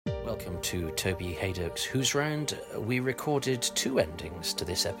Welcome to Toby Hadoke's Who's Round. We recorded 2 endings to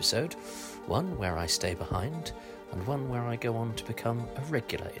this episode. One where I stay behind, and one where I go on to become a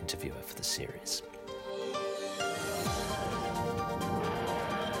regular interviewer for the series.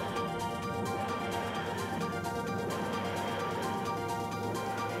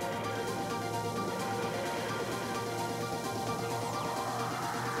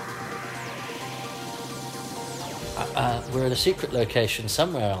 We're at a secret location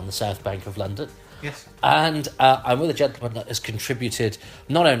somewhere on the south bank of London. Yes. And I'm with a gentleman that has contributed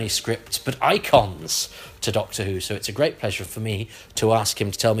not only scripts, but icons to Doctor Who. So it's a great pleasure for me to ask him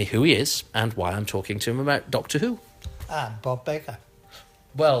to tell me who he is and why I'm talking to him about Doctor Who. I'm Bob Baker.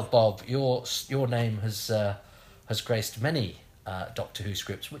 Well, Bob, your name has graced many Doctor Who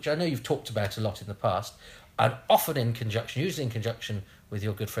scripts, which I know you've talked about a lot in the past, and often usually in conjunction with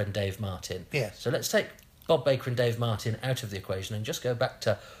your good friend Dave Martin. Yes. So let's take Bob Baker and Dave Martin out of the equation and just go back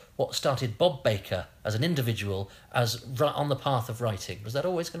to what started Bob Baker as an individual as on the path of writing. Was that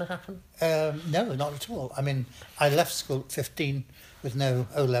always going to happen? No, not at all. I mean, I left school at 15 with no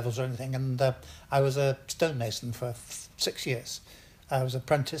O-levels or anything, and I was a stonemason for 6 years. I was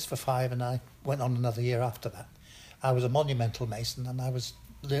apprentice for 5, and I went on another year after that. I was a monumental mason, and I was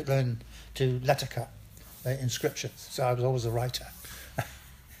learned to lettercut inscriptions, so I was always a writer.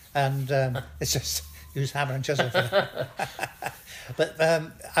 And it's just use hammer and chisel for that. But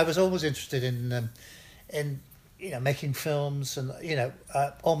I was always interested in making films, and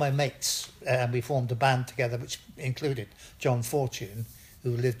all my mates. We formed a band together, which included John Fortune,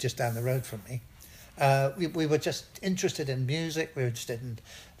 who lived just down the road from me. We were just interested in music. We were interested in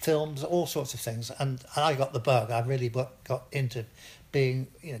films, all sorts of things, and I got the bug. I really got into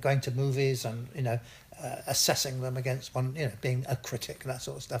going to movies and assessing them against one, being a critic and that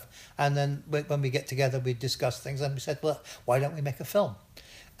sort of stuff. And then when we get together, we discuss things, and we said, well, why don't we make a film?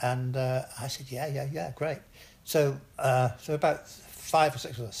 And I said, yeah, great. So about 5 or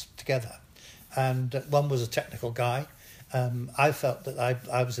 6 of us together, and one was a technical guy. I felt that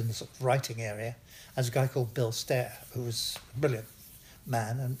I was in the sort of writing area. There's a guy called Bill Stair, who was a brilliant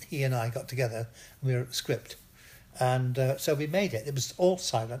man, and he and I got together, and we wrote the script. And so we made it. It was all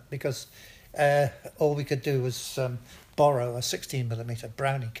silent because all we could do was borrow a 16mm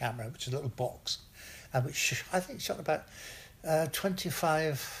Brownie camera, which is a little box, which I think shot about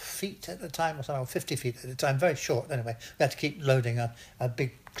 25 feet at the time or something, or 50 feet at the time, very short anyway. We had to keep loading. A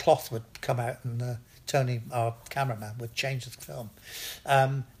big cloth would come out, and Tony, our cameraman, would change the film.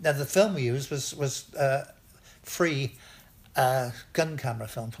 Now the film we used was free gun camera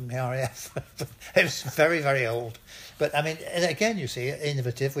film from the RAF. It was very, very old. But I mean, and again, you see,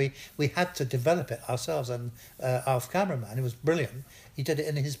 innovative. We had to develop it ourselves, and our cameraman, who was brilliant, he did it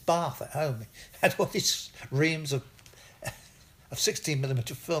in his bath at home. He had all these reams of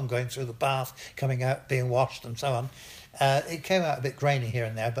 16mm film going through the bath, coming out, being washed, and so on. It came out a bit grainy here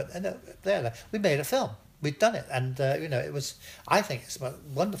and there, but there, we made a film. We'd done it, and it was. I think it's a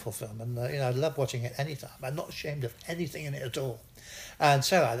wonderful film, and I love watching it anytime. I'm not ashamed of anything in it at all. And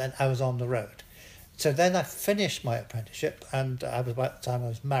so I was on the road. So then I finished my apprenticeship, and I was about the time I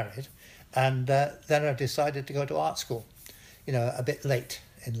was married, and then I decided to go to art school. A bit late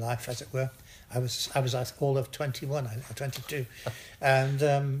in life, as it were. I was all of 21, I think, or 22,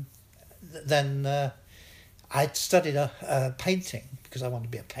 and then I'd studied painting because I wanted to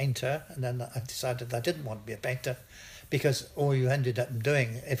be a painter, and then I decided I didn't want to be a painter because all you ended up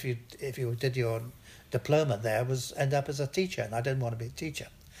doing if you did your diploma there was end up as a teacher, and I didn't want to be a teacher.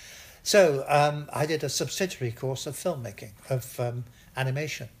 So I did a subsidiary course of filmmaking, of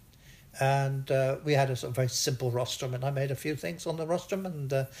animation, and we had a sort of very simple rostrum, and I made a few things on the rostrum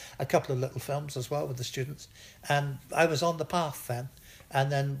and a couple of little films as well with the students, and I was on the path then. And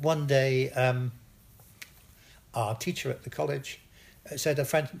then one day our teacher at the college said a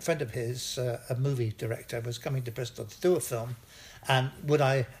friend of his, a movie director, was coming to Bristol to do a film, and would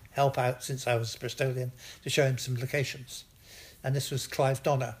I help out, since I was Bristolian, to show him some locations. And this was Clive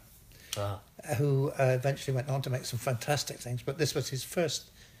Donner, who eventually went on to make some fantastic things, but this was his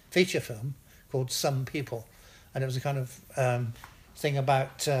first feature film called Some People, and it was a kind of thing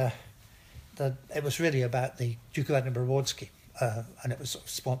about it was really about the Duke of Edinburgh Award scheme, and it was sort of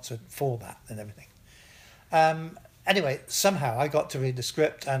sponsored for that and everything. Anyway, somehow I got to read the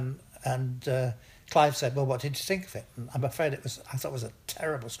script, and Clive said, well, what did you think of it? And I'm afraid I thought it was a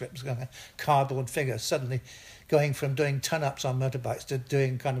terrible script. It was going cardboard figures, suddenly going from doing ton-ups on motorbikes to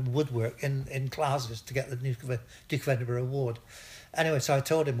doing kind of woodwork in classes to get the Duke of Edinburgh Award. Anyway, so I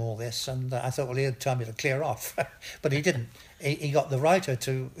told him all this, and I thought, well, he'd tell me to clear off. But he didn't. He got the writer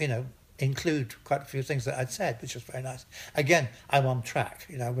to, include quite a few things that I'd said, which was very nice. Again, I'm on track.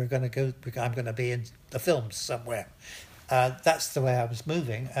 We're going to go. I'm going to be in the films somewhere. That's the way I was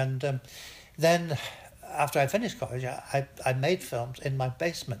moving. And then, after I finished college, I made films in my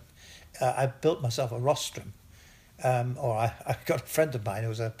basement. I built myself a rostrum. I got a friend of mine who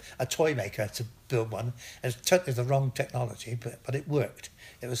was a toy maker to build one. It was totally the wrong technology, but it worked.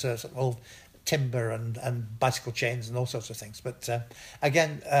 It was a sort of old timber and bicycle chains and all sorts of things. But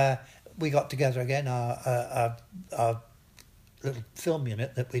again, we got together again, our little film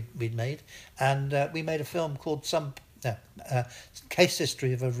unit that we'd made, and we made a film called Case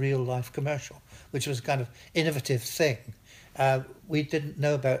History of a Real Life Commercial, which was a kind of innovative thing. We didn't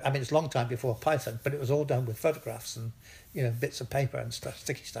know about. I mean, it's a long time before Python, but it was all done with photographs and bits of paper and stuff,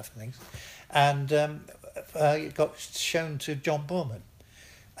 sticky stuff and things. And it got shown to John Borman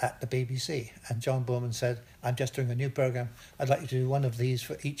at the BBC, and John Borman said, "I'm just doing a new program. I'd like you to do one of these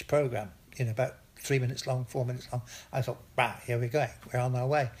for each program, about 3 minutes long, 4 minutes long." I thought, "Wow, here we're going. We're on our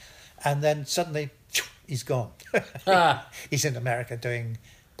way." And then suddenly, he's gone. He's in America doing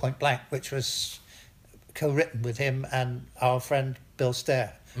Point Blank, which was co-written with him and our friend Bill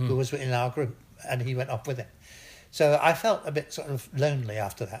Stair, who was in our group, and he went off with him. So I felt a bit sort of lonely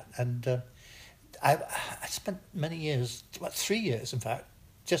after that, and I spent many years, about 3 years in fact,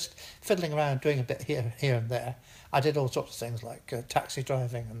 just fiddling around doing a bit here and there. I did all sorts of things like taxi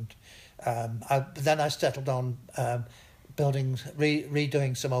driving, and then I settled on building,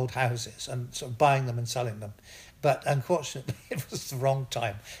 redoing some old houses and sort of buying them and selling them. But unfortunately, it was the wrong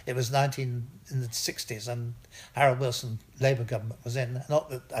time. It was in the 60s, and Harold Wilson Labour government was in.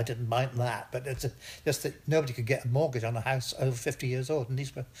 Not that I didn't mind that, but it's just that nobody could get a mortgage on a house over 50 years old, and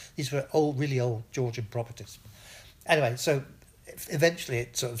these were old, really old Georgian properties. Anyway, so eventually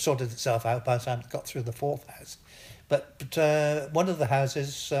it sort of sorted itself out by the time it got through the fourth house. But one of the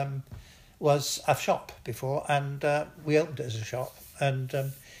houses was a shop before, and we opened it as a shop. And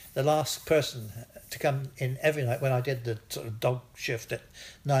the last person to come in every night when I did the sort of dog shift at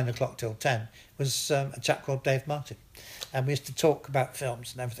 9 o'clock till 10 was a chap called Dave Martin. And we used to talk about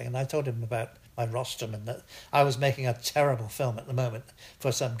films and everything. And I told him about my rostrum and that I was making a terrible film at the moment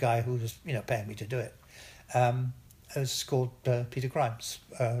for some guy who was, paying me to do it. It was called Peter Grimes,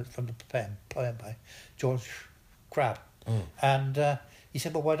 from the poem by George Crabbe. And he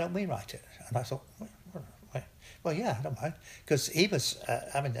said, "Well, why don't we write it?" And I thought, well, yeah, I don't mind. Because he was,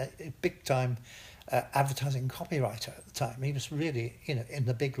 a big-time advertising copywriter at the time. He was really, in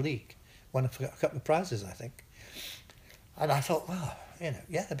the big league. Won a couple of prizes, I think. And I thought, well, yeah,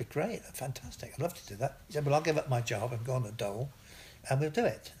 that'd be great. Fantastic. I'd love to do that. He said, "Well, I'll give up my job and go on the dole, and we'll do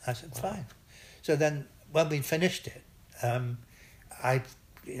it." I said, "Fine." So then, when we finished it,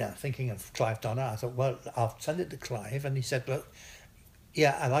 thinking of Clive Donner, I thought, well, I'll send it to Clive. And he said, "Look,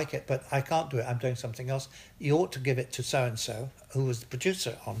 yeah, I like it, but I can't do it. I'm doing something else. You ought to give it to so-and-so," who was the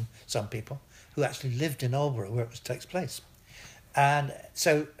producer on Some People, who actually lived in Aldborough, where it takes place. And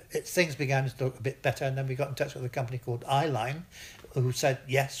so things began to look a bit better, and then we got in touch with a company called Eyeline, who said,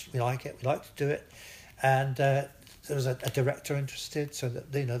 "Yes, we like it. We'd like to do it." And there was a director interested, so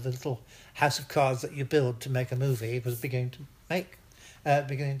that, the little house of cards that you build to make a movie was beginning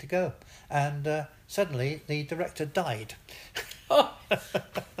to go. And suddenly the director died.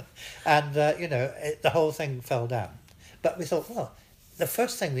 And, the whole thing fell down. But we thought, well, the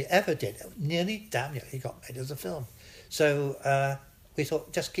first thing we ever did, nearly got made as a film. So we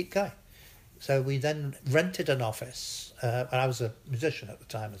thought, just keep going. So we then rented an office, and I was a musician at the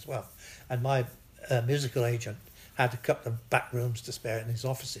time as well. And my musical agent had a couple of back rooms to spare in his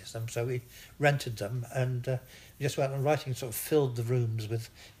offices, and so we rented them, and we just went on writing, sort of filled the rooms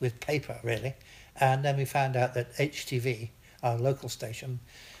with paper, really. And then we found out that HTV, our local station,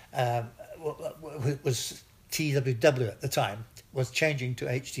 was TWW at the time, was changing to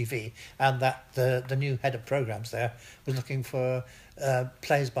HTV, and that the new head of programmes there was looking for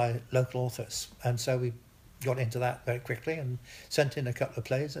plays by local authors. And so we got into that very quickly and sent in a couple of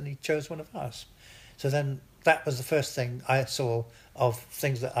plays, and he chose one of ours. So then that was the first thing I saw of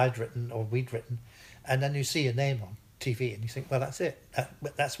things that I'd written or we'd written. And then you see your name on TV and you think, well, that's it.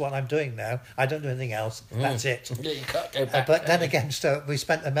 That's what I'm doing now. I don't do anything else. That's it. Yeah, you can't go back. But then again, so we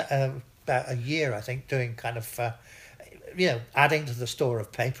spent about a year, I think, doing kind of, adding to the store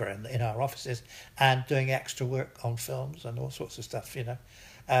of paper in our offices and doing extra work on films and all sorts of stuff,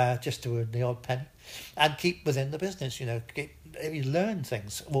 just to earn the odd penny and keep within the business, you learn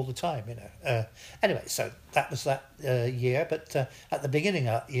things all the time, Anyway, so that was that year. But at the beginning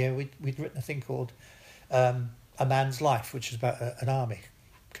of that year, we'd written a thing called A Man's Life, which is about an army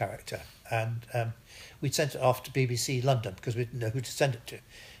character. And we'd sent it off to BBC London because we didn't know who to send it to.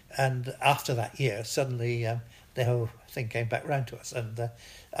 And after that year, suddenly the whole thing came back round to us, and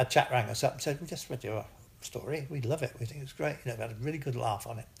a chap rang us up and said, "We just read your story. We love it. We think it's great. We had a really good laugh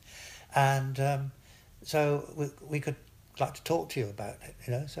on it, and so we could like to talk to you about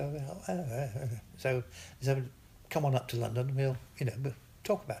it. So they said, come on up to London. And we'll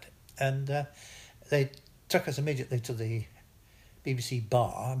talk about it." And they took us immediately to the BBC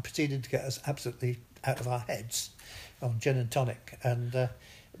bar and proceeded to get us absolutely out of our heads on gin and tonic. And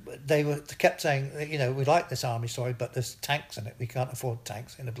they kept saying, we like this army story, but there's tanks in it. We can't afford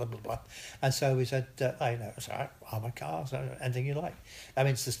tanks, blah, blah, blah. And so we said, it's all right, armoured cars, anything you like. I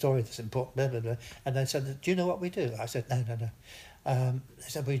mean, it's the story that's important, blah, blah, blah. And they said, "Do you know what we do?" I said, no. They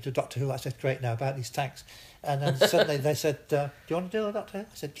said, "We do Doctor Who." I said, "Great, now about these tanks." And then suddenly they said, "Do you want to do a Doctor Who?"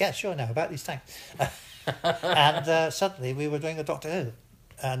 I said, "Yeah, sure, now about these tanks." And suddenly we were doing a Doctor Who.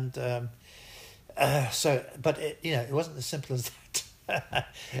 And but it wasn't as simple as that.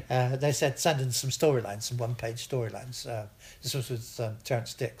 They said, "Send in some storylines, some one-page storylines." This was with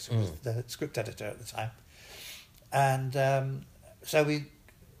Terence Dix, who was the script editor at the time. And so we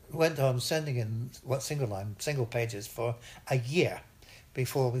went on sending in single pages for a year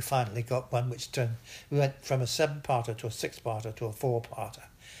before we finally got one which we went from a 7-parter to a 6-parter to a 4-parter.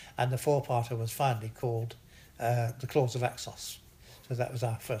 And the 4-parter was finally called The Claws of Axos. So that was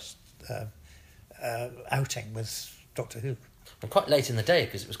our first outing with Doctor Who. And quite late in the day,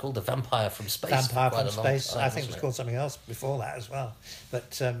 because it was called The Vampire from Space. Vampire from Space. Time, I think it was called something else before that as well.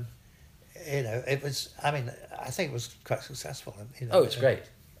 But, it was, I think it was quite successful. Oh, it's great.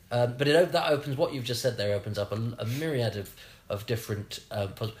 But that opens, what you've just said there opens up a myriad of different,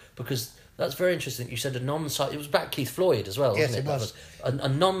 because that's very interesting. You said it was about Keith Floyd as well, wasn't it? Yes, it was. A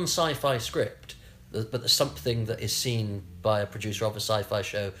non-sci-fi script, but there's something that is seen by a producer of a sci-fi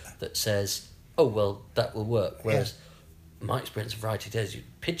show that says, "Oh, well, that will work." Whereas my experience of writing days,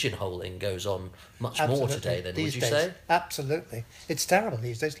 pigeonholing goes on much more today than would you say? Absolutely, it's terrible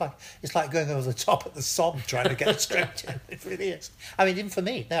these days. It's like going over the top at the Somme trying to get a script in. It really is. I mean, even for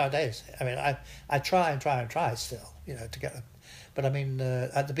me nowadays, I try and try still, to get them. But I mean,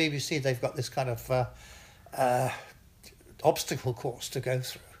 at the BBC they've got this kind of obstacle course to go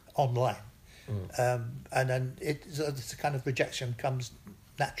through online, and then it's a kind of rejection comes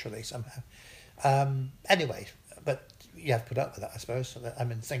naturally somehow. Anyway, but you have to put up with that, I suppose. I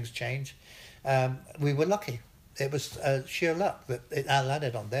mean, things change. We were lucky. It was sheer luck that it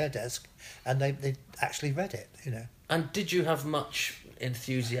landed on their desk, and they actually read it. And did you have much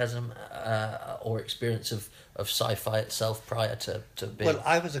enthusiasm or experience of sci-fi itself prior to being? Well,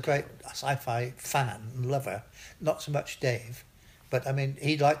 I was a great sci-fi fan and lover. Not so much Dave, but I mean,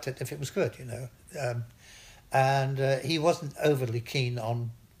 he liked it if it was good, and he wasn't overly keen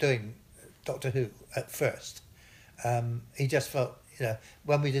on doing Doctor Who at first. He just felt,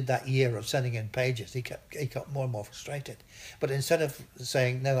 when we did that year of sending in pages, he got more and more frustrated. But instead of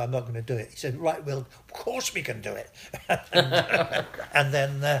saying, "No, I'm not going to do it," he said, "Right, well, of course we can do it." and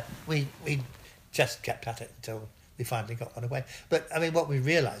then we just kept at it until we finally got one away. But I mean, what we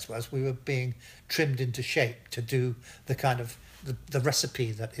realised was we were being trimmed into shape to do the kind of the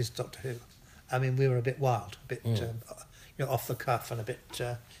recipe that is Doctor Who. I mean, we were a bit wild, a bit off the cuff, and a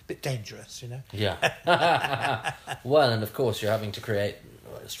bit dangerous, Yeah. Well, and of course you're having to create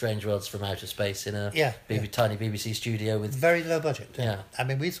Strange Worlds from Outer Space in a tiny BBC studio with very low budget. Yeah. I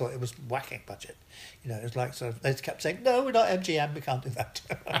mean, we thought it was whacking budget. It was like sort of they kept saying, "No, we're not MGM. We can't do that."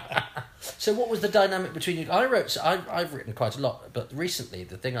 So what was the dynamic between you? I've written quite a lot, but recently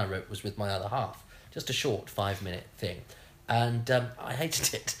the thing I wrote was with my other half, just a short 5-minute thing, and I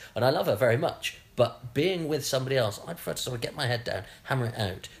hated it, and I love her very much. But being with somebody else, I prefer to sort of get my head down, hammer it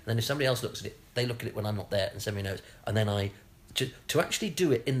out, and then if somebody else looks at it, they look at it when I'm not there and send me notes, and then to actually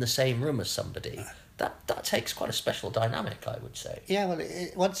do it in the same room as somebody, that takes quite a special dynamic, I would say. Yeah, well,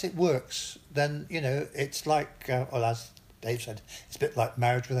 once it works, then, it's like, as Dave said, it's a bit like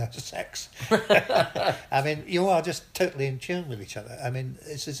marriage without sex. I mean, you are just totally in tune with each other. I mean,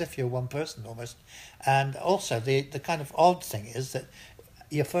 it's as if you're one person almost. And also, the kind of odd thing is that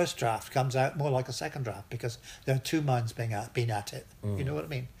your first draft comes out more like a second draft because there are two minds being at it. You know what I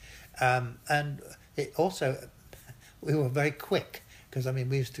mean? And it also, we were very quick because, I mean,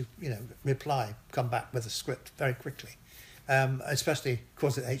 we used to, reply, come back with a script very quickly. Especially, of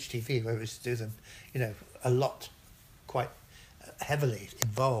course, at HTV, where we used to do them, a lot, quite heavily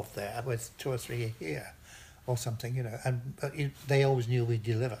involved there with 2 or 3 a year or something, but they always knew we'd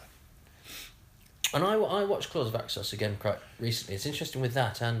deliver. And I watched Claws of Axos again quite recently. It's interesting with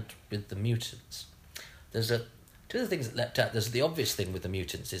that and with the mutants. There's two of the things that leapt out. There's the obvious thing with the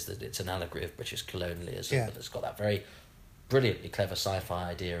mutants is that it's an allegory of British colonialism, but it's got that very brilliantly clever sci-fi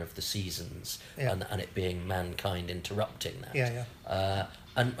idea of the seasons Yeah. and it being mankind interrupting that. Yeah,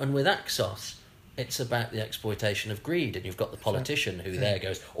 And with Axos, it's about the exploitation of greed, and you've got the politician who there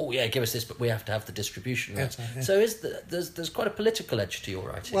goes, oh yeah, give us this, but we have to have the distribution rights. Yeah. So there's quite a political edge to your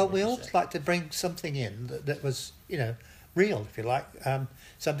writing. Well, we always like to bring something in that was, real, if you like,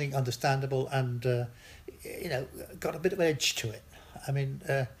 something understandable and, got a bit of edge to it. I mean,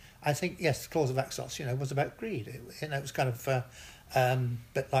 I think, yes, the Clause of Axos, was about greed. It was kind of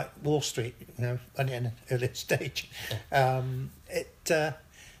bit like Wall Street, only in an early stage.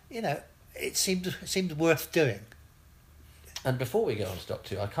 It seemed worth doing. And before we go on to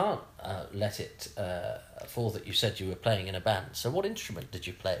Doctor Who, I can't let it fall that you said you were playing in a band. So what instrument did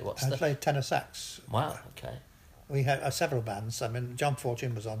you play? I played tenor sax. Wow, okay. We had several bands. I mean, John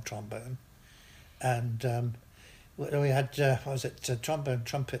Fortune was on trombone. And we had, trombone,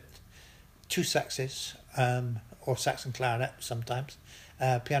 trumpet, 2 saxes, or sax and clarinet sometimes,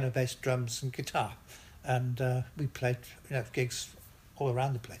 piano, bass, drums and guitar. And we played, gigs all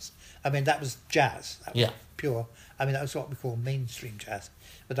around the place. I mean, that was jazz. That was pure. I mean, that was what we call mainstream jazz.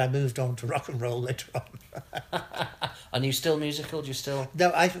 But I moved on to rock and roll later on. Are you still musical? Do you still?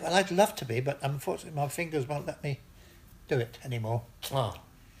 No, I'd love to be, but unfortunately my fingers won't let me do it anymore. Oh,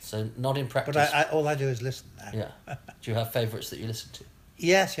 so not in practice. But all I do is listen now. Yeah. Do you have favourites that you listen to?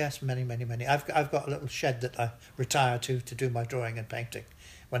 Yes, many. I've got a little shed that I retire to do my drawing and painting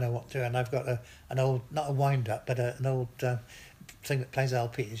when I want to, and I've got an old, not a wind up, but an old thing that plays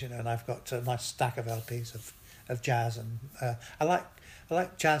LPs, and I've got a nice stack of LPs of jazz, and I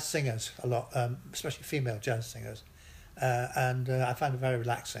like jazz singers a lot, especially female jazz singers, and I find it very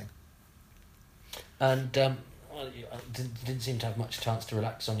relaxing. And you didn't seem to have much chance to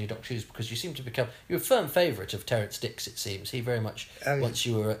relax on your Doctor Who's, because you seem to become... You're a firm favourite of Terence Dicks, it seems. He very much, once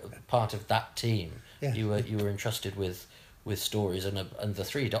you were part of that team, you were entrusted with stories, and the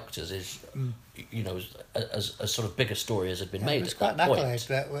Three Doctors is, as sort of big a story as had been made at that point.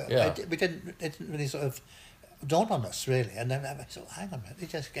 It didn't really sort of dawn on us, really. And then I thought, hang on a minute, he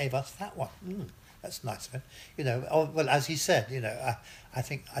just gave us that one. That's nice of him. Well, as he said, I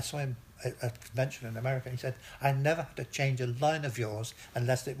think I saw him at a convention in America, and he said, I never had to change a line of yours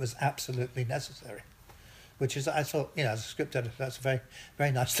unless it was absolutely necessary. Which is, I thought, as a script editor, that's a very,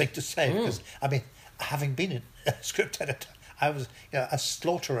 very nice thing to say, because, I mean, having been a script editor, I was, a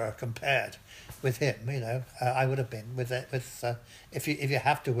slaughterer compared with him, I would have been with if you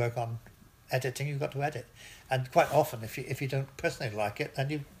have to work on editing, you've got to edit. And quite often, if you don't personally like it,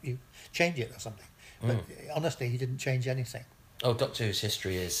 then you change it or something. But honestly, he didn't change anything. Oh, Doctor Who's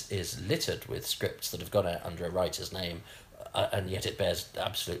history is littered with scripts that have gone out under a writer's name, and yet it bears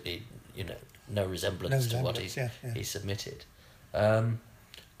absolutely, no resemblance to what he submitted. I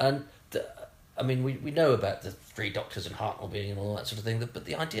mean, we know about the Three Doctors and Hartnell being and all that sort of thing, but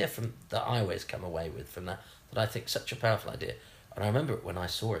the idea that I always come away with from that I think such a powerful idea, and I remember it when I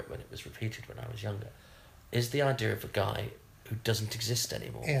saw it, when it was repeated when I was younger, is the idea of a guy who doesn't exist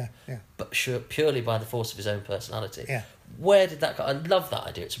anymore. But purely by the force of his own personality. Where did that go? I love that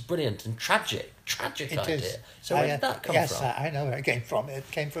idea. It's a brilliant and tragic idea. Is. So where did that come from? Yes, I know where it came from. It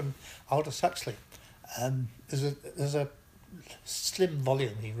came from Aldous Huxley. There's a slim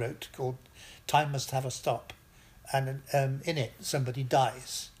volume he wrote called Time Must Have a Stop, and in it somebody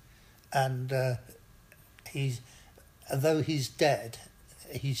dies, and though he's dead,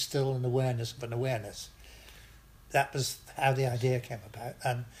 he's still an awareness of an awareness. That was how the idea came about,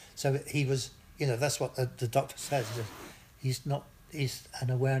 and so he was. That's what the Doctor says. He's an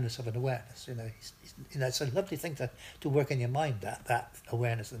awareness of an awareness. It's a lovely thing to work in your mind, that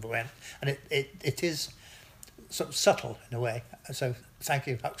awareness of awareness, and it is sort of subtle in a way. So thank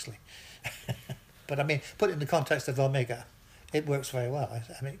you, Huxley. But I mean, put it in the context of Omega, it works very well.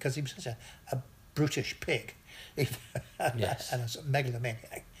 I mean, because he was such a brutish pig, yes, and a sort of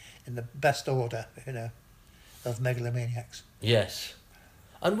megalomaniac in the best order, of megalomaniacs. Yes.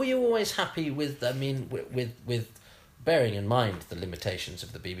 And were you always happy with? I mean, with bearing in mind the limitations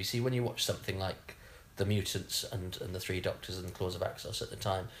of the BBC, when you watch something like The Mutants and the Three Doctors and the Clause of Axos at the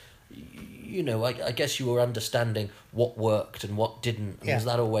time, I guess you were understanding what worked and what didn't, and was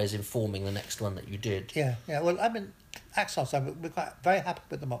that always informing the next one that you did? Yeah. Well, I mean, Axos, we're quite very happy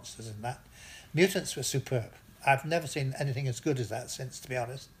with the monsters in that. Mutants were superb. I've never seen anything as good as that since, to be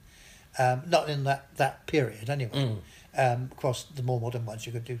honest. Not in that period, anyway. Of course, the more modern ones,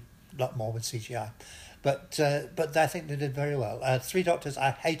 you could do a lot more with CGI. But I think they did very well. Three Doctors,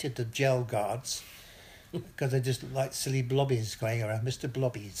 I hated the gel guards because they just looked like silly blobbies going around, Mr.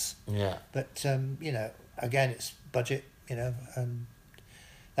 Blobbies. Yeah. But, again, it's budget, and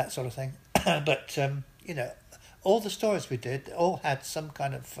that sort of thing. But, all the stories we did all had some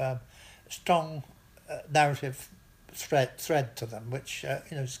kind of strong narrative thread to them, which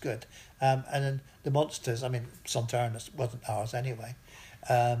is good. And then the monsters. I mean, Sontaranus wasn't ours anyway,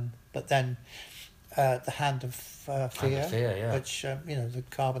 but then the Hand of Fear, yeah. which the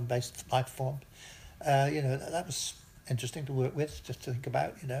carbon-based life form. That was interesting to work with, just to think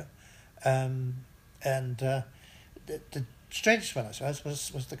about. And the strangest one, I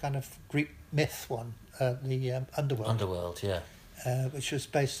suppose, was the kind of Greek myth one, the Underworld. Underworld, yeah. Which was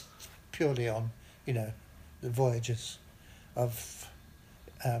based purely on, the voyages of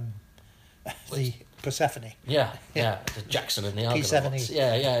the Persephone. Yeah. The Jackson and the Argonauts.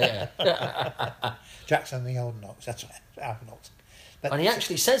 P7E. Yeah. Jackson and the Argonauts, that's right, Argonauts. But, and he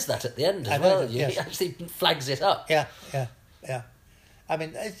actually says that at the end as well. He actually flags it up. Yeah. I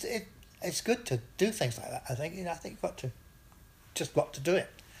mean, it's good to do things like that. I think you've got to do it.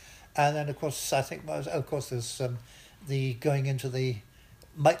 And then of course I think there's the going into the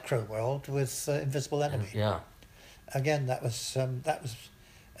micro world with Invisible Enemy. Yeah. Again, that was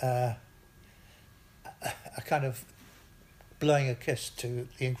a kind of blowing a kiss to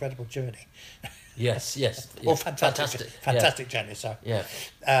the incredible journey. Yes. Or fantastic journey. So yeah.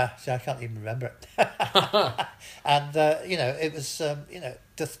 So I can't even remember it. And it was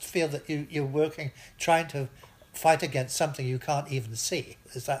just feel that you're working, trying to fight against something you can't even see.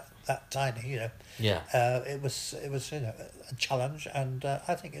 Is that tiny? Yeah. It was a challenge, and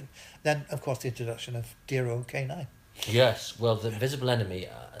I think then of course the introduction of dear old K9. Yes. Well, the Invisible Enemy,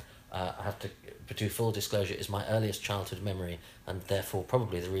 I have to do full disclosure, is my earliest childhood memory, and therefore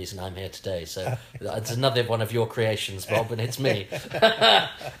probably the reason I'm here today. So it's another one of your creations, Bob, and it's me.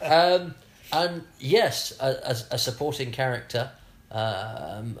 And yes, a supporting character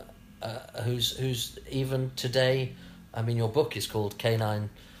who's even today. I mean, your book is called K9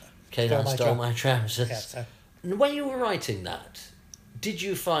 Stole My Trams. Yes. When you were writing that, did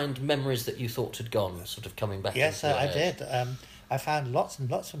you find memories that you thought had gone sort of coming back? Yes, into your I head? did. I found lots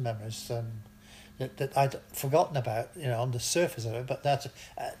and lots of memories that I'd forgotten about, on the surface of it. But that's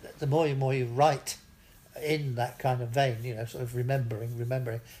the more you write in that kind of vein, sort of remembering.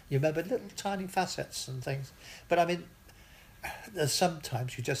 You remember little tiny facets and things. But I mean, there's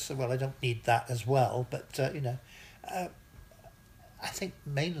sometimes you just say, well, I don't need that as well. But I think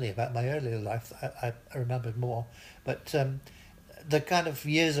mainly about my earlier life, I remembered more. But the kind of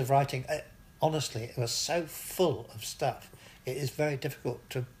years of writing, honestly, it was so full of stuff. It is very difficult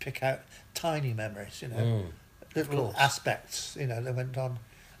to pick out tiny memories, little aspects, that went on.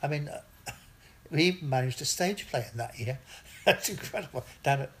 I mean, we even managed a stage play in that year. That's incredible.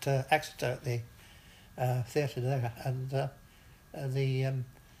 Down at Exeter at the theatre there, and that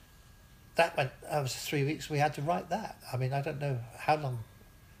went. That was 3 weeks. We had to write that. I mean, I don't know how long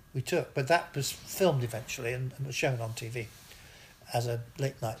we took, but that was filmed eventually and was shown on TV as a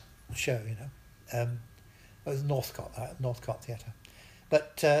late night show. It was Northcote Theatre,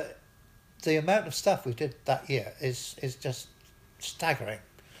 but the amount of stuff we did that year is just staggering.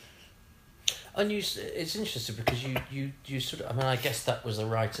 And it's interesting because you sort of. I mean, I guess that was a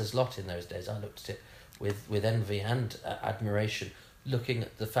writer's lot in those days. I looked at it with envy and admiration, looking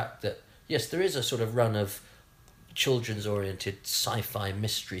at the fact that yes, there is a sort of run of children's-oriented sci-fi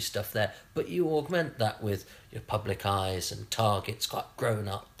mystery stuff there, but you augment that with your Public Eyes and Target's quite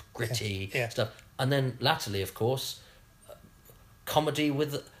grown-up, gritty stuff. And then latterly, of course, comedy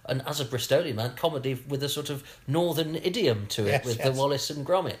with, and as a Bristolian man, comedy with a sort of northern idiom to it, the Wallace and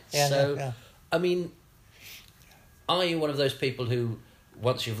Gromit. I mean, are you one of those people who,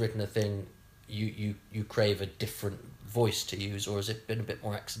 once you've written a thing, you crave a different voice to use, or has it been a bit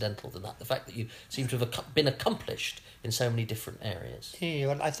more accidental than that? The fact that you seem to have been accomplished in so many different areas. Yeah,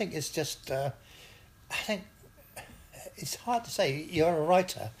 well, I think it's just... I think it's hard to say. You're a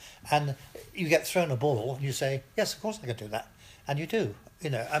writer and you get thrown a ball and you say, yes, of course I can do that. And you do.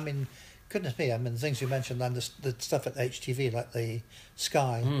 I mean, goodness me, the things you mentioned and the stuff at HTV, like the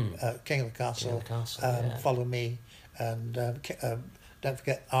Sky, King of the Castle, Follow Me, and don't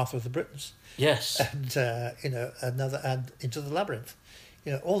forget Arthur of the Britons. Yes. And, and Into the Labyrinth.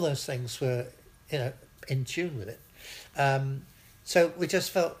 All those things were, in tune with it. So we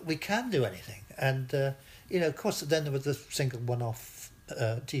just felt we can do anything. And, of course, then there were the single one-off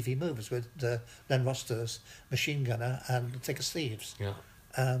TV movies with Len Roster's Machine Gunner and Thick as Thieves. Yeah.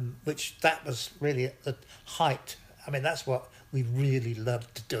 Which that was really at the height. I mean, that's what we really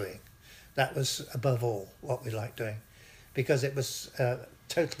loved doing. That was above all what we liked doing, because it was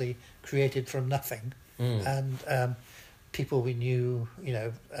totally created from nothing, and people we knew,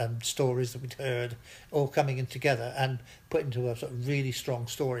 stories that we'd heard, all coming in together and put into a sort of really strong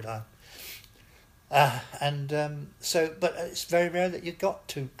storyline. But it's very rare that you got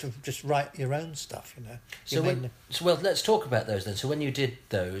to just write your own stuff, you know. Well, let's talk about those then. So when you did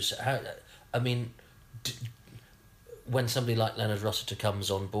those, I mean, when somebody like Leonard Rossiter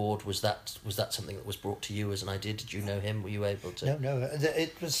comes on board, was that something that was brought to you as an idea? Did you know him? Were you able to? No.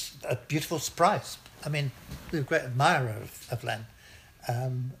 It was a beautiful surprise. I mean, we were a great admirer of Len,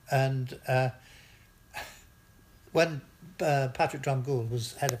 when Patrick Drumgoole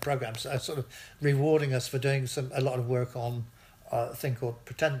was head of programs, sort of rewarding us for doing a lot of work on a thing called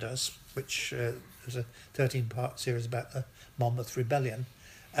Pretenders, which was a 13-part series about the Monmouth Rebellion.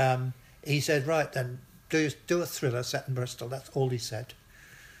 He said, right then, do a thriller set in Bristol. That's all he said.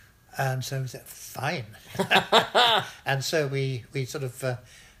 And so we said, fine. And so we sort of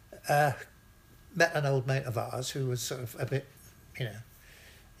met an old mate of ours who was sort of a bit, you know,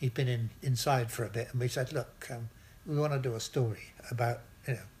 he'd been inside for a bit, and we said, look, we want to do a story about,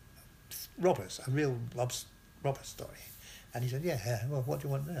 you know, robbers, a real robber story. And he said, yeah, well, what do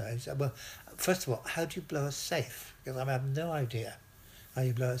you want to know? He said, well, first of all, how do you blow a safe? Because I have no idea how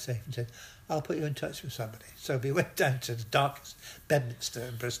you blow a safe. And said, I'll put you in touch with somebody. So we went down to the darkest Bedminster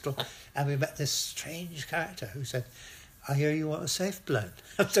in Bristol, and we met this strange character who said, I hear you want a safe blown.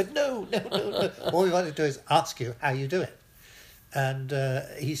 I said, no. All we want to do is ask you how you do it. And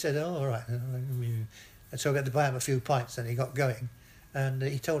he said, oh, all right. And so we had to buy him a few pints, and he got going. And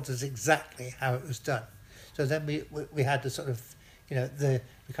he told us exactly how it was done. So then we had the sort of, you know, the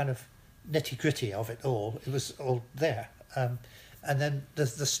kind of nitty-gritty of it all. It was all there. And then the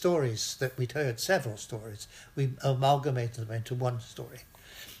stories that we'd heard, several stories, we amalgamated them into one story.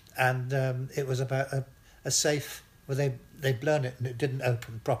 And it was about a safe where they'd blown it and it didn't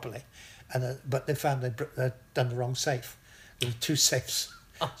open properly. But they found they'd done the wrong safe. There were two safes.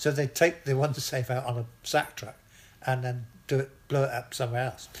 Oh. So they'd take the one safe out on a sack truck and then blow it up somewhere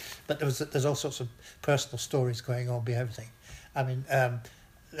else. But there's all sorts of personal stories going on behind everything. I mean,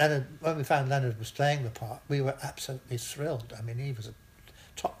 Leonard, when we found Leonard was playing the part, we were absolutely thrilled. I mean, he was a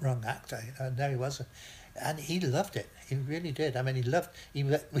top-rung actor, you know, and there he was. And he loved it. He really did. I mean,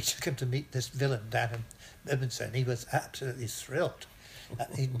 we took him to meet this villain down in Bedminster, and he was absolutely thrilled.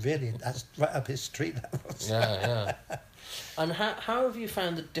 That's right up his street, that was. Yeah. And how have you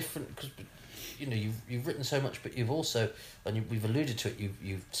found the different, because, you know, you've written so much, but you've also, and we've alluded to it,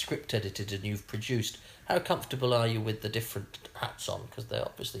 you've script edited and you've produced. How comfortable are you with the different hats on? Because they're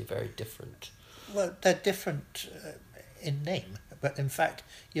obviously very different. Well, they're different in name, but in fact,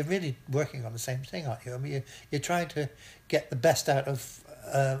 you're really working on the same thing, aren't you? I mean, you're trying to get the best out of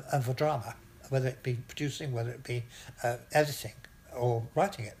a drama, whether it be producing, whether it be editing or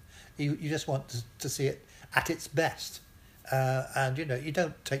writing it. You just want to see it at its best. And, you know, you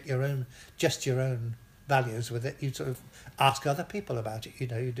don't take your own values with it. You sort of ask other people about it. You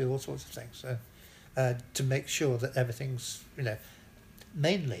know, you do all sorts of things. So, to make sure that everything's, you know,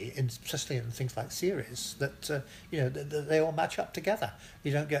 mainly, especially in things like series, that, you know, they all match up together.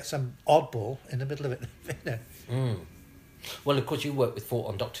 You don't get some oddball in the middle of it, you know. Mm. Well, of course, you work with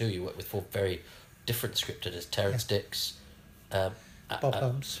on Doctor Who, you work with four very different script editors, Terence Dix, Bob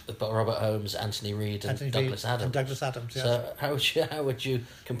Holmes, Robert Holmes, Anthony Reid, and Douglas Adams. And Douglas Adams, yes. So how would you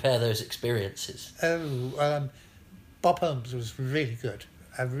compare those experiences? Bob Holmes was really good.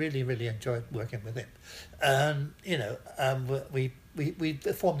 I really, really enjoyed working with him. You know, we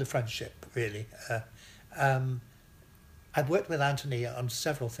formed a friendship, really. I'd worked with Anthony on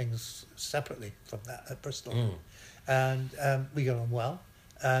several things separately from that at Bristol, and we got on well.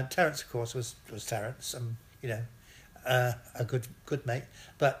 Terence, of course, was Terence, and, you know, a good mate,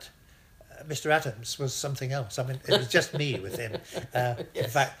 but Mr. Adams was something else. I mean, it was just me with him. Yes. In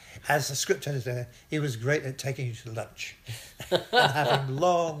fact, as a script editor, he was great at taking you to lunch and having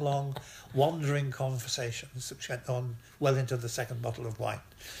long, wandering conversations which went on well into the second bottle of wine.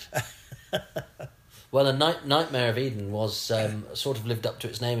 Well, a Nightmare of Eden was sort of lived up to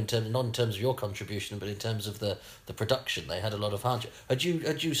its name not in terms of your contribution, but in terms of the production. They had a lot of hardship. Had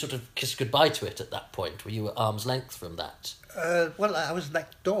you sort of kissed goodbye to it at that point? Were you at arm's length from that? Well, I was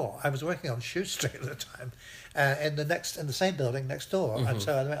next door. I was working on Shoe Street at the time, in the same building next door, and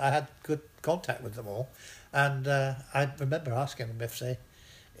so I had good contact with them all. And I remember asking them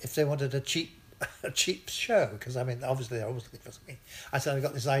if they wanted a cheap show, because I mean, obviously they're always looking for something. I said, I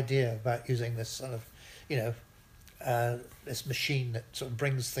got this idea about using this sort of, you know, this machine that sort of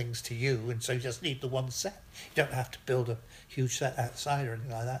brings things to you, and so you just need the one set. You don't have to build a huge set outside or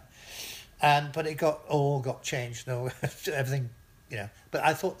anything like that. But it got changed, and everything, you know. But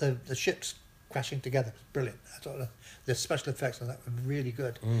I thought the ships crashing together was brilliant. I thought the special effects on that were really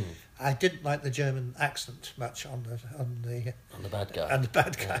good. I didn't like the German accent much on the bad guy. And the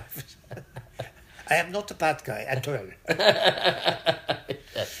bad guy. I am not a bad guy at all.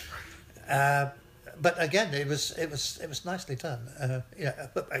 Yes. But again, it was nicely done.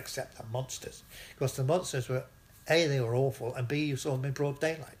 Except the monsters, because the monsters were A, they were awful, and B, you saw them in broad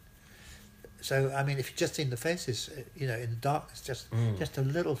daylight. So I mean, if you just seen the faces, in the darkness, just a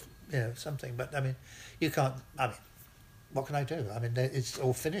little, something. But I mean, you can't. I mean, what can I do? I mean, it's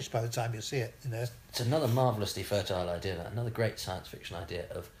all finished by the time you see it. It's another marvellously fertile idea, another great science fiction idea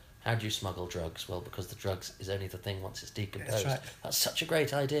of how do you smuggle drugs? Well, because the drugs is only the thing once it's decomposed. That's right. That's such a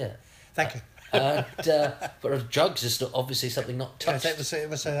great idea. Thank you. But drugs is obviously something not touched. Yes, it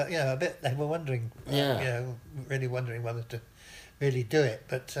was a bit. They were wondering, really wondering whether to really do it.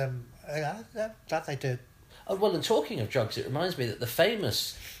 But I'm glad they did. Oh, well, and talking of drugs, it reminds me that the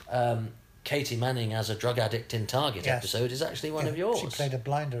famous Katie Manning as a drug addict in Target episode is actually one of yours. She played a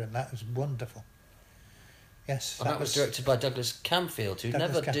blinder in that. It was wonderful. Yes. And that was directed by Douglas Camfield, who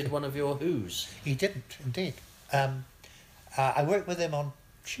never did one of your Who's. He didn't, indeed. I worked with him on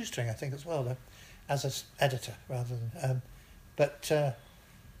Shoestring, I think, as well, as an editor, rather than... but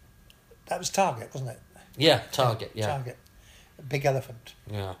that was Target, wasn't it? Yeah, Target, yeah. Target. Big Elephant.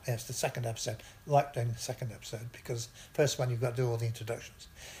 Yeah. Yes, the second episode. I like doing the second episode, because first one you've got to do all the introductions.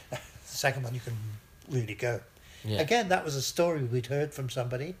 The second one you can really go. Yeah. Again, that was a story we'd heard from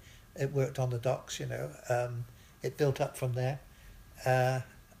somebody. It worked on the docks, it built up from there. And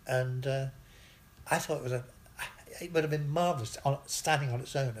I thought it would have been marvellous standing on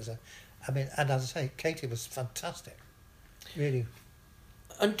its own and as I say, Katie was fantastic. Really.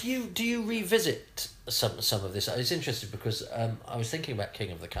 And do you revisit some of this? It's interesting because I was thinking about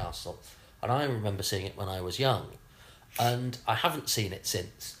King of the Castle, and I remember seeing it when I was young, and I haven't seen it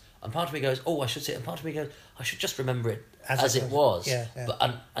since. And part of me goes, "Oh, I should see it," and part of me goes, "I should just remember it as it was." Yeah. But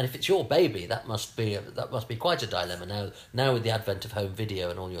and if it's your baby, that must be quite a dilemma now with the advent of home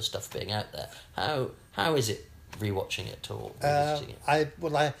video and all your stuff being out there. How is it rewatching it or revisiting it? I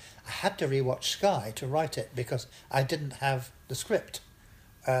had to rewatch Sky to write it because I didn't have the script,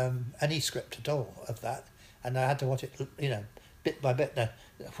 any script at all of that, and I had to watch it, bit by bit,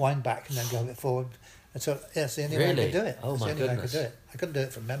 wind back and then go a bit forward. And so that's the only way I could do it. Oh my goodness! I could do it. I couldn't do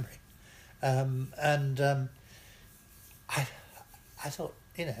it from memory, I thought,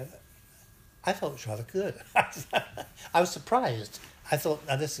 I thought it was rather good. I was surprised. I thought,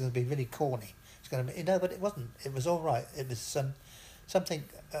 now this is going to be really corny. It's going to be, but it wasn't. It was all right. It was something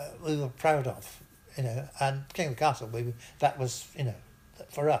we were proud of, And King of the Castle, that was,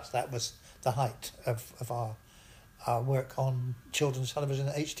 for us, that was the height of our work on children's television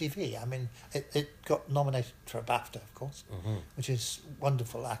at HTV. I mean, it got nominated for a BAFTA, of course, which is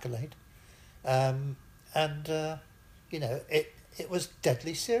wonderful accolade. It was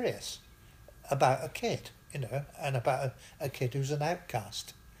deadly serious about a kid, and about a kid who's an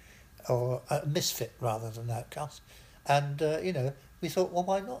outcast, or a misfit rather than an outcast. And, we thought, well,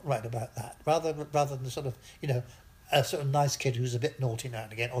 why not write about that? Rather than sort of, a sort of nice kid who's a bit naughty now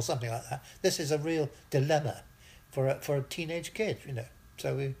and again, or something like that. This is a real dilemma for a teenage kid,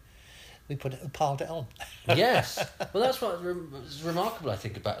 So we piled it on. Yes. Well, that's what was remarkable, I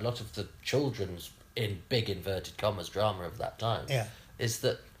think, about a lot of the children's, in big inverted commas, drama of that time. Yeah. Is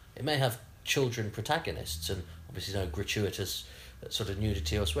that it may have children protagonists and obviously no gratuitous sort of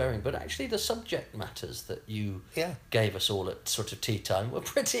nudity or swearing, but actually the subject matters that you gave us all at sort of tea time were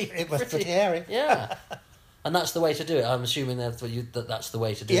pretty... It was pretty hairy. Yeah. And that's the way to do it. I'm assuming that's the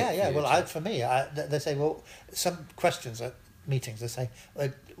way to do it. Yeah. Well, for me, they say, well, some questions at meetings, they say,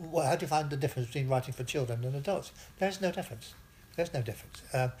 how do you find the difference between writing for children and adults? There's no difference.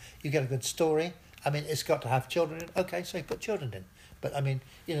 You get a good story. I mean, it's got to have children in. Okay, so you put children in. But, I mean,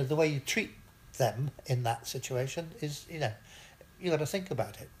 the way you treat them in that situation is, you got to think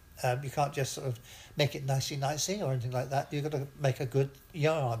about it. You can't just sort of make it nicey or anything like that. You've got to make a good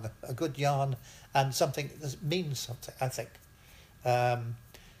yarn, and something that means something, I think.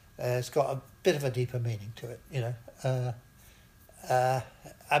 It's got a bit of a deeper meaning to it, I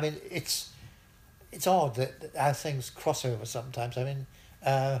mean, it's odd that how things cross over sometimes. I mean,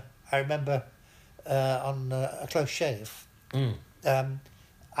 I remember on A Close Shave,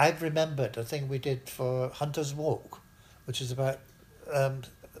 I've remembered a thing we did for Hunter's Walk, which is about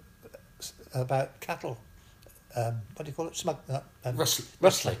cattle. What do you call it?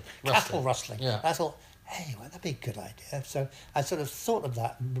 Rustling. Cattle rustling. Yeah. I thought, hey, well, that'd be a good idea. So I sort of thought of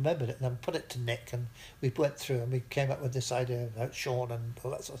that and remembered it, and then put it to Nick, and we went through and we came up with this idea about Sean and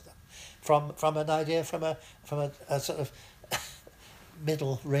all that sort of stuff. From an idea from a sort of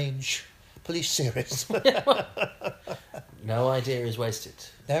middle range police series. No idea is wasted.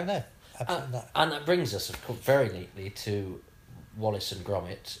 No, absolutely not. And that brings us, of course, very neatly to Wallace and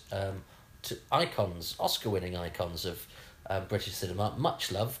Gromit, icons, Oscar-winning icons of British cinema,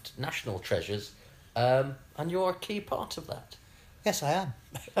 much loved, national treasures, and you're a key part of that. Yes, I am.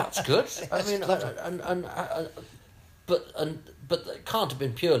 That's good. I Yes, mean, lovely. but it can't have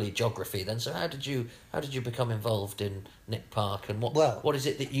been purely geography then. So how did you become involved in Nick Park, and what is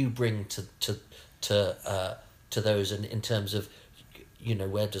it that you bring to those, and in terms of,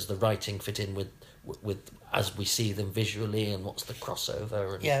 where does the writing fit in with as we see them visually, and what's the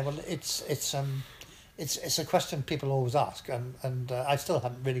crossover? And... Yeah, well, it's a question people always ask, and I still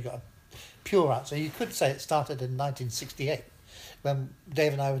haven't really got a pure answer. You could say it started in 1968 when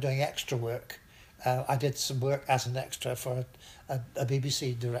Dave and I were doing extra work. I did some work as an extra for a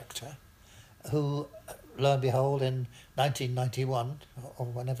BBC director who, lo and behold, in 1991, or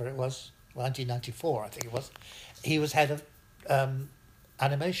whenever it was, 1994 I think it was, he was head of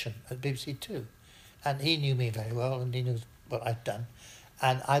animation at BBC Two. And he knew me very well, and he knew what I'd done.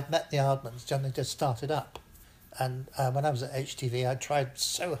 And I'd met the Aardmans when they just started up. And when I was at HTV, I tried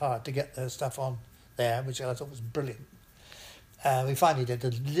so hard to get their stuff on there, which I thought was brilliant. We finally did a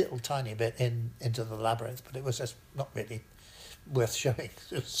little tiny bit into the Labyrinth, but it was just not really worth showing.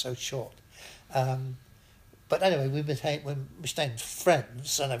 It was so short. But anyway, we stayed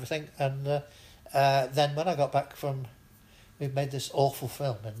friends and everything. And then when I got back from... We made this awful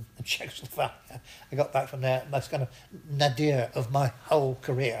film in Czechoslovakia. I got back from there, that's kind of nadir of my whole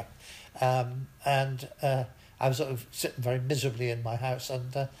career. And I was sort of sitting very miserably in my house,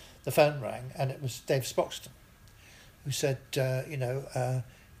 and the phone rang, and it was Dave Spoxton, who said,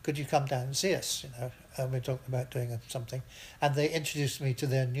 could you come down and see us? We're talking about doing something. And they introduced me to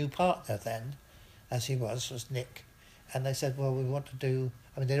their new partner then, as he was Nick. And they said, well, we want to do...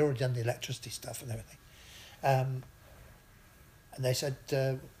 I mean, they'd already done the electricity stuff and everything. And they said,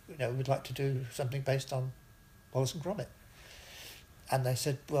 we'd like to do something based on Wallace and Gromit. And they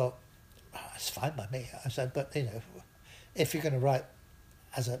said, well, it's fine by me. I said, but, if you're going to write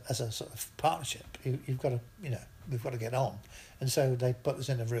as a sort of partnership, you've got to, we've got to get on. And so they put us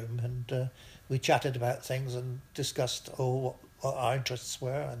in a room, and we chatted about things and discussed what our interests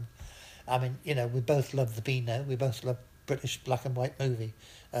were. And I mean, we both love the Beano. We both love British black and white movie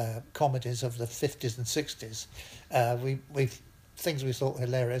comedies of the 50s and 60s. We've things we thought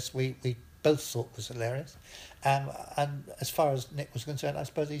hilarious, we both thought was hilarious. And as far as Nick was concerned, I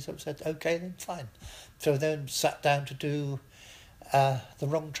suppose he sort of said, okay, then fine. So then sat down to do The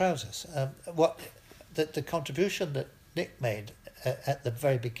Wrong Trousers. The contribution that Nick made at the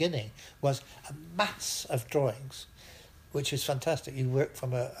very beginning was a mass of drawings, which is fantastic. You work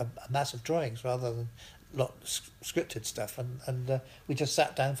from a mass of drawings rather than scripted stuff, and we just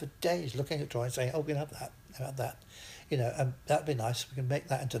sat down for days looking at drawings, saying, "Oh, we'll have that, that'd be nice. We can make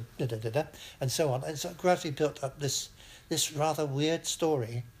that into da-da-da-da," and so on. And so it gradually built up this rather weird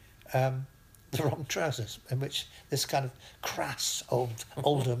story, The Wrong Trousers, in which this kind of crass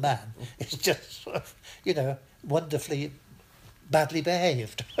older man is just sort of, wonderfully badly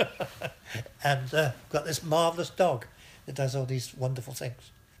behaved, and got this marvellous dog that does all these wonderful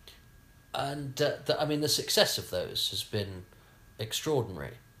things. And the success of those has been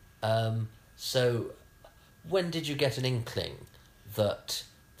extraordinary. So when did you get an inkling that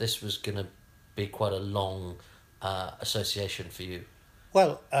this was going to be quite a long association for you?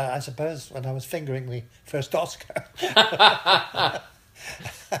 Well, I suppose when I was fingering the first Oscar.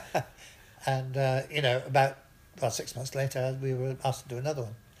 And, about 6 months later, we were asked to do another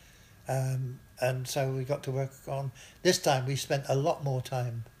one. And so we got to work on... This time we spent a lot more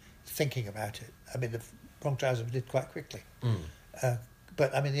time thinking about it. I mean, The Wrong Trousers we did quite quickly.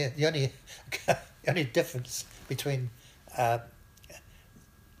 But, I mean, the only difference between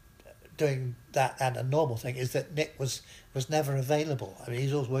doing that and a normal thing is that Nick was never available. I mean,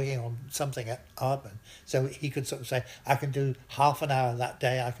 he's always working on something at Aardman, so he could sort of say, I can do half an hour that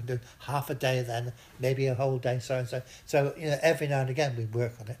day, I can do half a day then, maybe a whole day, so and so. So, every now and again we'd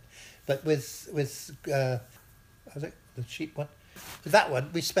work on it. But with was it the sheep one? With that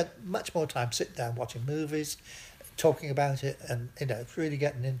one, we spent much more time sitting down watching movies, talking about it, and really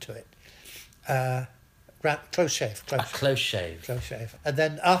getting into it. Close shave. And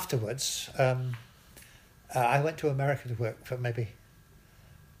then afterwards, I went to America to work for maybe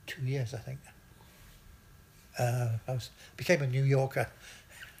 2 years, I think. Became a New Yorker.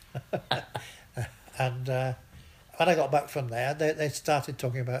 And when I got back from there, they started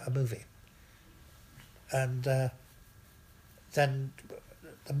talking about a movie. And then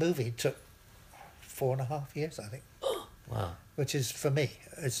the movie took 4.5 years, I think. Wow. Which is, for me,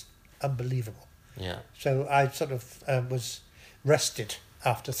 it's unbelievable. Yeah. So I sort of was rested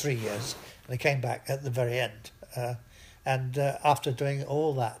after 3 years, and I came back at the very end. And after doing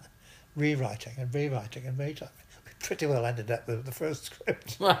all that rewriting and rewriting and rewriting. We pretty well ended up with the first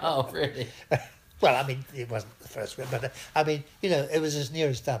script. Wow, really? Well, I mean, it wasn't the first script, but I mean, it was as near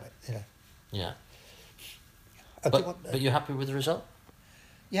as damn it. Yeah. Do you But you're happy with the result?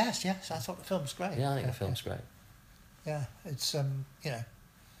 Yes, I thought the film's great. Yeah, I think the film's great. Yeah, it's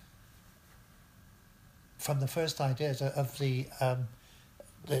from the first ideas of the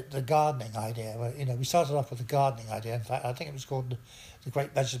gardening idea. Where, we started off with the gardening idea. In fact, I think it was called the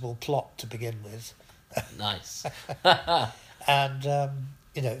Great Vegetable Plot to begin with. Nice. And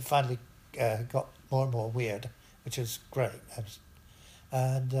it finally got more and more weird, which was great.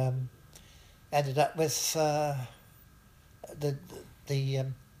 And ended up with the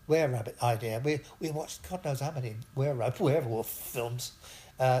were-rabbit idea. We watched God knows how many werewolf films,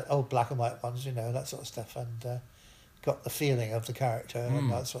 old black and white ones, that sort of stuff, and got the feeling of the character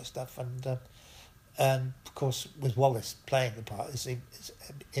and that sort of stuff. And of course, with Wallace playing the part, it's him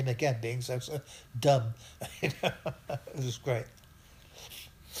again being so dumb. It was great.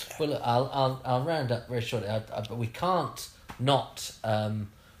 Well, look, I'll round up very shortly. But we can't not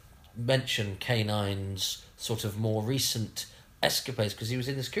mention K9's sort of more recent escapades, because he was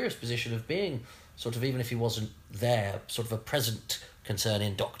in this curious position of being sort of, even if he wasn't there, sort of a present concern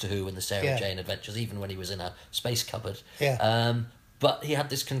in Doctor Who and the Sarah Jane adventures, even when he was in a space cupboard. Yeah. But he had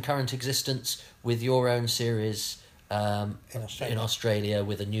this concurrent existence with your own series in Australia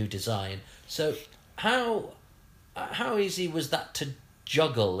with a new design. So how easy was that to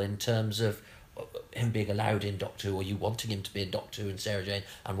juggle in terms of him being allowed in Doctor Who, or you wanting him to be in Doctor Who and Sarah Jane,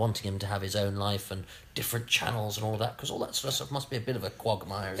 and wanting him to have his own life and different channels and all that? Because all that sort of stuff must be a bit of a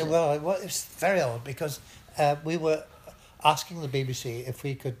quagmire, isn't it? Well, it was very odd, because we were asking the BBC if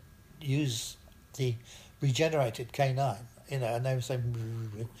we could use the regenerated K9, and they were saying...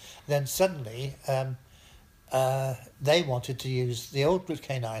 Then suddenly they wanted to use the old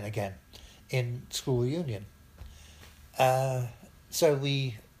K9 again in School Reunion. So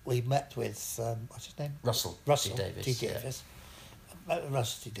we met with, what's his name? Russell T. Davies.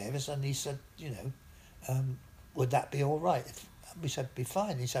 Russell T. Davies, and he said, would that be all right? We said, it'd be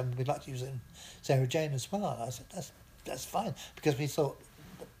fine. He said, we'd like to use it in Sarah Jane as well. And I said, that's fine, because we thought,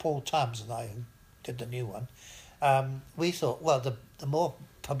 Paul Tams and I, who did the new one, we thought, well, the more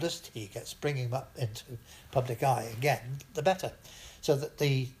publicity he gets, bringing him up into public eye again, the better. So that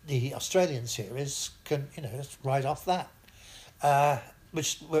the Australian series can, just ride off that,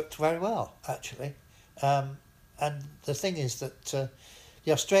 which worked very well, actually. And the thing is that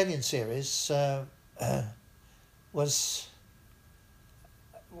the Australian series was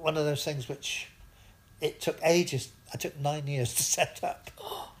one of those things which it took ages. I took 9 years to set up.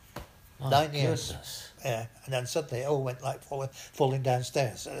 9 years. Goodness. Yeah, and then suddenly it all went like falling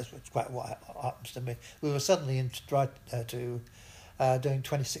downstairs. So that's quite what happens to me. We were suddenly doing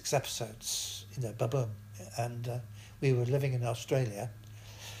 26 episodes, ba-boom. And we were living in Australia.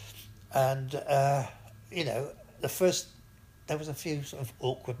 And, there was a few sort of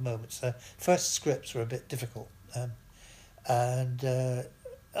awkward moments. First scripts were a bit difficult. And the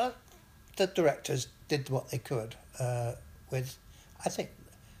directors did what they could with, I think,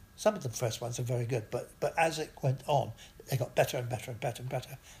 some of the first ones are very good, but as it went on, they got better and better and better and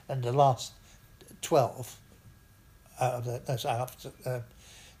better. And the last 12, the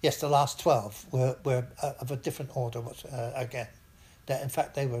last 12 were of a different order again. In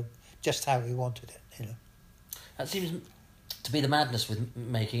fact, they were just how we wanted it. That seems to be the madness with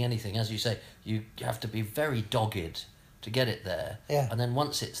making anything. As you say, you have to be very dogged to get it there. Yeah. And then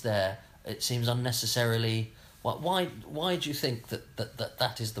once it's there, it seems unnecessarily... Why do you think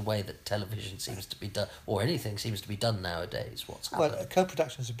that is the way that television seems to be done, or anything seems to be done nowadays? What's happened? Well,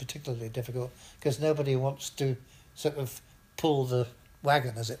 co-productions are particularly difficult because nobody wants to sort of pull the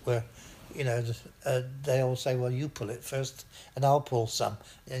wagon, as it were. They all say, well, you pull it first and I'll pull some.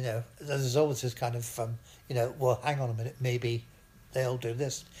 There's always this kind of, well, hang on a minute, maybe they'll do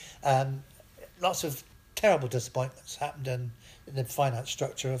this. Lots of terrible disappointments happened in the finance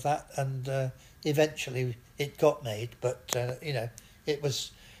structure of that, and eventually it got made, but it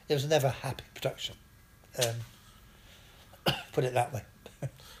was never a happy production. Put it that way.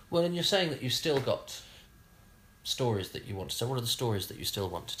 Well, and you're saying that you've still got stories that you want to tell. What are the stories that you still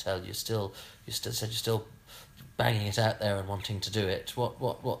want to tell? You said you're still banging it out there and wanting to do it.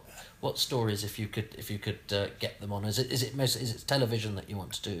 What stories, if you could get them on? Is it television that you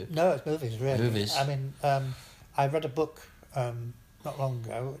want to do? No, it's movies, really. Movies. I mean, I read a book not long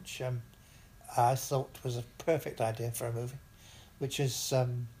ago which I thought was a perfect idea for a movie, which is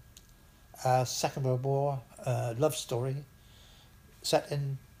a Second World War love story set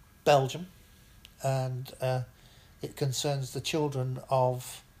in Belgium, and it concerns the children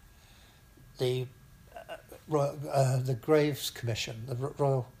of the the Graves Commission, the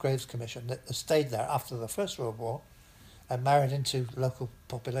Royal Graves Commission, that stayed there after the First World War and married into the local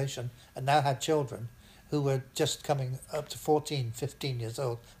population and now had children who were just coming up to 14, 15 years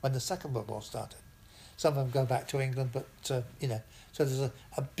old when the Second World War started. Some of them go back to England, but, so there's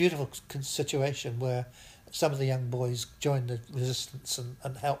a beautiful situation where some of the young boys joined the resistance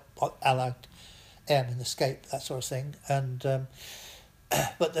and helped Allied airmen escape, that sort of thing. And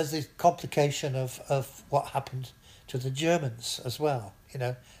but there's the complication of what happened to the Germans as well.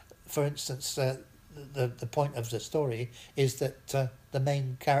 For instance, the point of the story is that the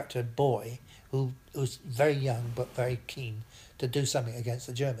main character, boy, who was very young but very keen to do something against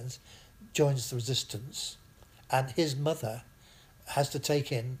the Germans, joins the resistance, and his mother has to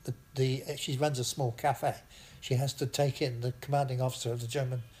take in she runs a small cafe. She has to take in the commanding officer of the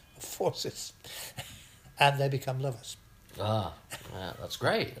German forces, and they become lovers. Yeah, that's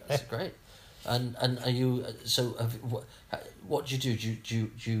great. That's great. And are you what do you do? Do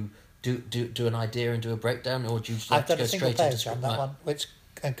you do an idea and do a breakdown, or do you just I've done go a single straight into page on script? that one, which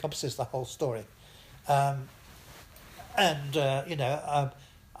encompasses the whole story. My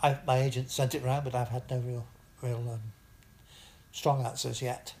agent sent it round, but I've had no real strong answers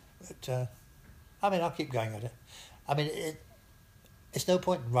yet. But I'll keep going at it. It's no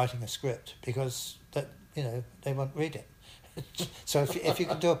point in writing a script because they won't read it. So if you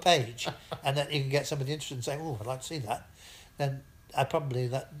can do a page and then you can get somebody interested and say, "Oh, I'd like to see that," then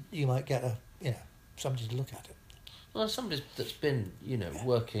you might get somebody to look at it. Well, somebody that's been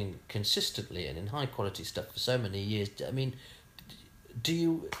working consistently and in high quality stuff for so many years. I mean,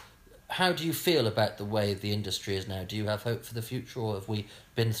 how do you feel about the way the industry is now? Do you have hope for the future, or have we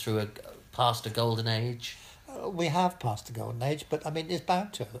been past a golden age? We have passed the golden age, but it's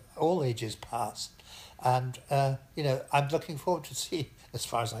bound to. All ages pass. And, I'm looking forward to see, as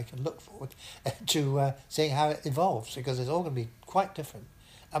far as I can look forward, to seeing how it evolves, because it's all going to be quite different.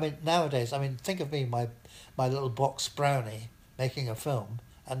 Nowadays, think of me, my little box brownie, making a film,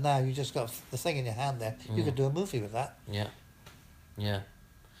 and now you just got the thing in your hand there. You could do a movie with that. Yeah. Yeah.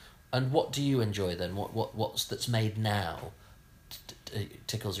 And what do you enjoy then? What's that's made now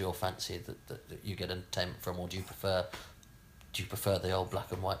tickles your fancy that you get entertainment from, or do you prefer the old black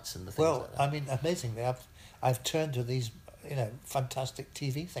and whites and the things like that? Amazingly, I've turned to these fantastic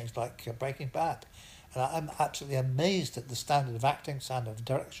TV things like Breaking Bad, and I'm absolutely amazed at the standard of acting, standard of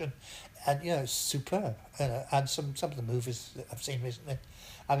direction, and it's superb. And some of the movies that I've seen recently.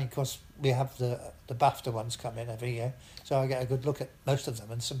 Of course, we have the BAFTA ones come in every year, so I get a good look at most of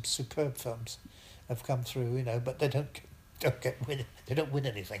them, and some superb films have come through. But they don't win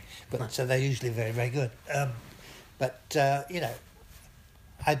anything, but so they're usually very, very good. I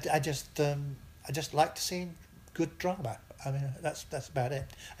just like to see good drama. That's about it.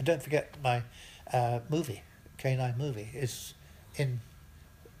 And don't forget my movie, Canine movie, is in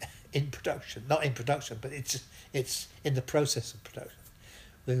production. Not in production, but it's in the process of production.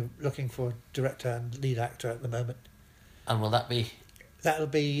 We're looking for a director and lead actor at the moment. And will that be? That'll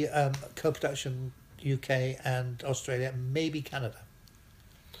be co-production UK and Australia, maybe Canada.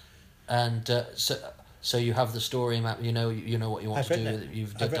 And so you have the story map. You know what you want to do.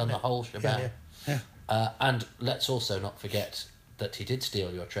 You've done the whole shebang. Yeah. And let's also not forget that he did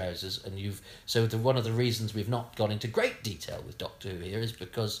steal your trousers, and one of the reasons we've not gone into great detail with Doctor Who here is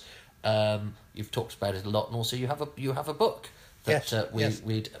because you've talked about it a lot, and also you have a book that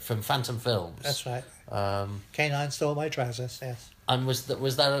we'd from Phantom Films. That's right. Canine stole my trousers. Yes. And was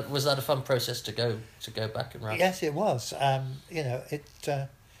that a fun process to go back and write? Yes, it was.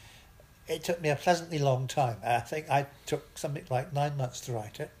 It took me a pleasantly long time. I think I took something like 9 months to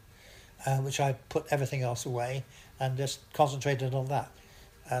write it, which I put everything else away and just concentrated on that.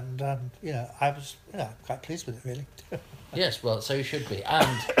 And I was quite pleased with it, really. Yes, well, so you should be,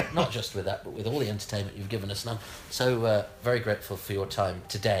 and not just with that, but with all the entertainment you've given us now. So very grateful for your time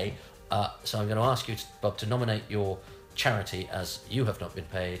today. So I'm going to ask you, Bob, to nominate your charity, as you have not been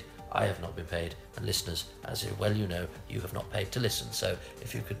paid, I have not been paid, and listeners, as well you have not paid to listen. So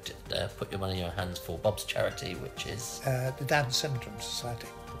if you could put your money in your hands for Bob's charity, which is the Down Syndrome Society.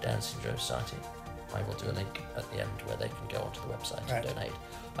 The Down Syndrome Society. I will do a link at the end where they can go onto the website and donate.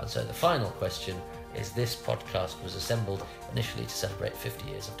 And so the final question is, this podcast was assembled initially to celebrate 50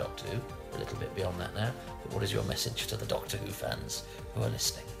 years of Doctor Who. We're a little bit beyond that now. But what is your message to the Doctor Who fans who are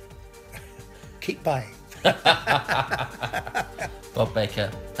listening? Keep buying. Bob Baker,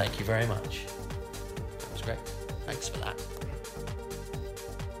 thank you very much. That was great. Thanks for that.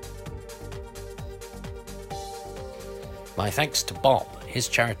 My thanks to Bob. His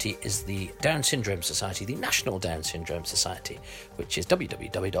charity is the Down Syndrome Society, the National Down Syndrome Society, which is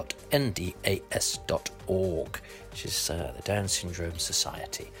www.ndas.org, which is the Down Syndrome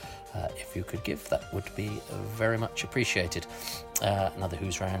Society. If you could give, that would be very much appreciated. Another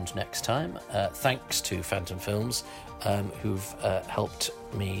Who's Round next time. Thanks to Phantom Films, who've helped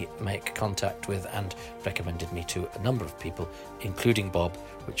me make contact with and recommended me to a number of people, including Bob,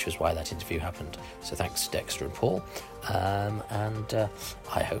 which was why that interview happened. So thanks to Dexter and Paul. And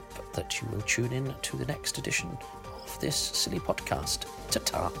I hope that you will tune in to the next edition of this silly podcast.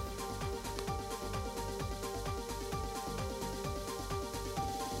 Ta-ta.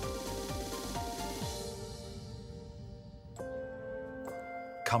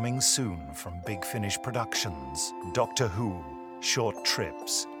 Coming soon from Big Finish Productions, Doctor Who, Short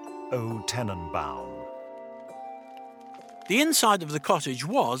Trips, O Tenenbaum. The inside of the cottage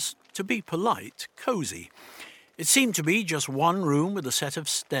was, to be polite, cosy. It seemed to be just one room with a set of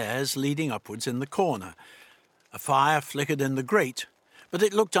stairs leading upwards in the corner. A fire flickered in the grate, but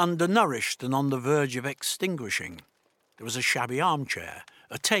it looked undernourished and on the verge of extinguishing. There was a shabby armchair,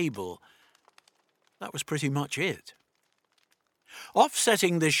 a table. That was pretty much it.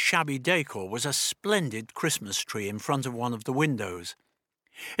 Offsetting this shabby decor was a splendid Christmas tree in front of one of the windows.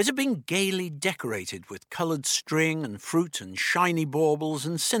 It had been gaily decorated with coloured string and fruit and shiny baubles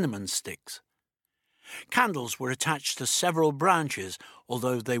and cinnamon sticks. Candles were attached to several branches,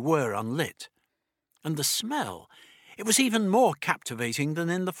 although they were unlit. And the smell, it was even more captivating than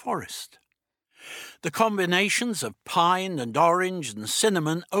in the forest. The combinations of pine and orange and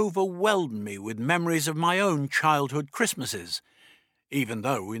cinnamon overwhelmed me with memories of my own childhood Christmases, even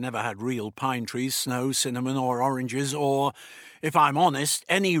though we never had real pine trees, snow, cinnamon or oranges, or, if I'm honest,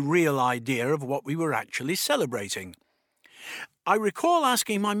 any real idea of what we were actually celebrating. I recall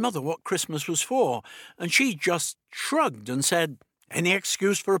asking my mother what Christmas was for, and she just shrugged and said, "Any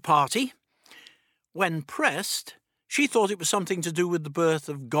excuse for a party?" When pressed, she thought it was something to do with the birth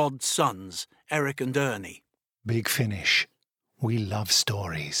of God's sons, Eric and Ernie. Big Finish. We love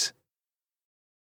stories.